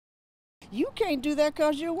You can't do that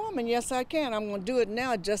because you're a woman. Yes, I can. I'm going to do it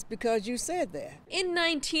now just because you said that. In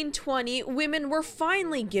 1920, women were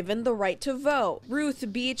finally given the right to vote.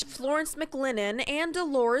 Ruth Beach, Florence McLennan, and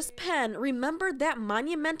Dolores Penn remembered that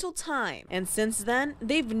monumental time. And since then,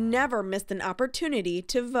 they've never missed an opportunity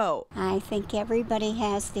to vote. I think everybody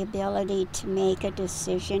has the ability to make a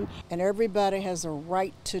decision. And everybody has a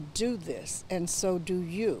right to do this, and so do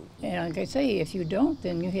you. And like I say, if you don't,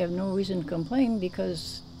 then you have no reason to complain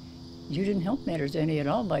because you didn't help matters any at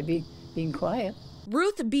all by being quiet.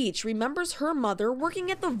 Ruth Beach remembers her mother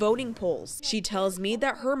working at the voting polls. She tells me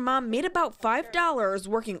that her mom made about $5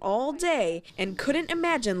 working all day and couldn't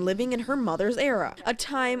imagine living in her mother's era, a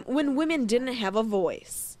time when women didn't have a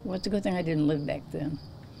voice. Well, it's a good thing I didn't live back then,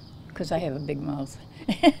 because I have a big mouth.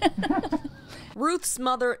 Ruth's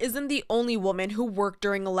mother isn't the only woman who worked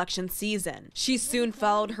during election season. She soon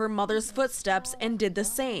followed her mother's footsteps and did the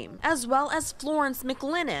same, as well as Florence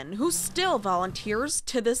McLennan, who still volunteers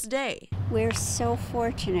to this day. We're so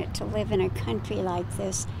fortunate to live in a country like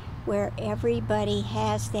this where everybody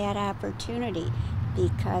has that opportunity,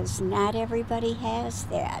 because not everybody has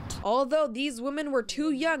that. Although these women were too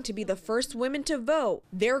young to be the first women to vote,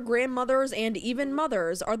 their grandmothers and even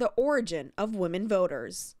mothers are the origin of women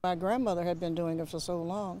voters. My grandmother had been doing it for so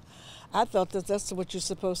long. I thought that that's what you're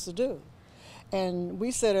supposed to do. And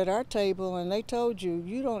we sat at our table and they told you,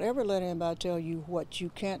 you don't ever let anybody tell you what you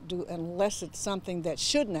can't do unless it's something that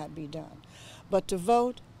should not be done. But to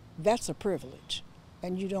vote, that's a privilege.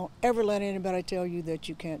 And you don't ever let anybody tell you that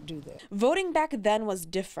you can't do that. Voting back then was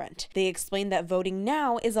different. They explained that voting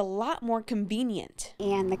now is a lot more convenient.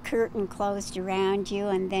 And the curtain closed around you,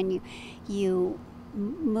 and then you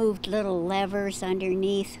moved little levers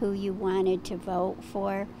underneath who you wanted to vote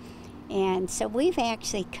for. And so we've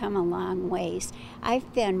actually come a long ways.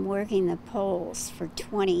 I've been working the polls for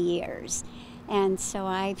 20 years. And so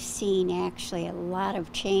I've seen actually a lot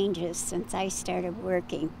of changes since I started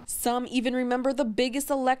working. Some even remember the biggest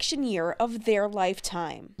election year of their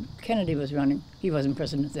lifetime. Kennedy was running. He wasn't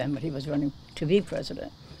president then, but he was running to be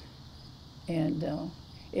president. And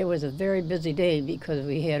it was a very busy day because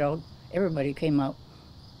we had everybody came out.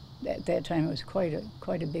 At that time, it was quite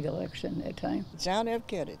a big election at that time. Zeinab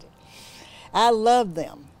Cheaib. I loved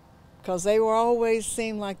them because they were always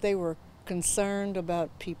seemed like they were concerned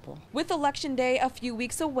about people. With Election Day a few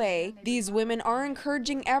weeks away, these women are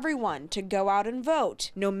encouraging everyone to go out and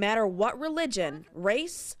vote, no matter what religion,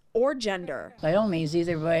 race, or gender. By all means,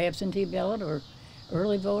 either by absentee ballot or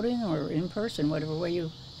early voting or in person, whatever way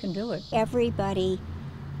you can do it. Everybody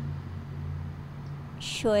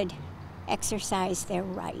should exercise their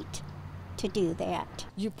right to do that.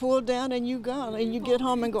 You pull down and you go, and you get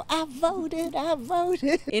home and go, I voted, I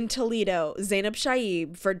voted. In Toledo, Zeinab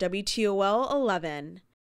Cheaib for WTOL 11.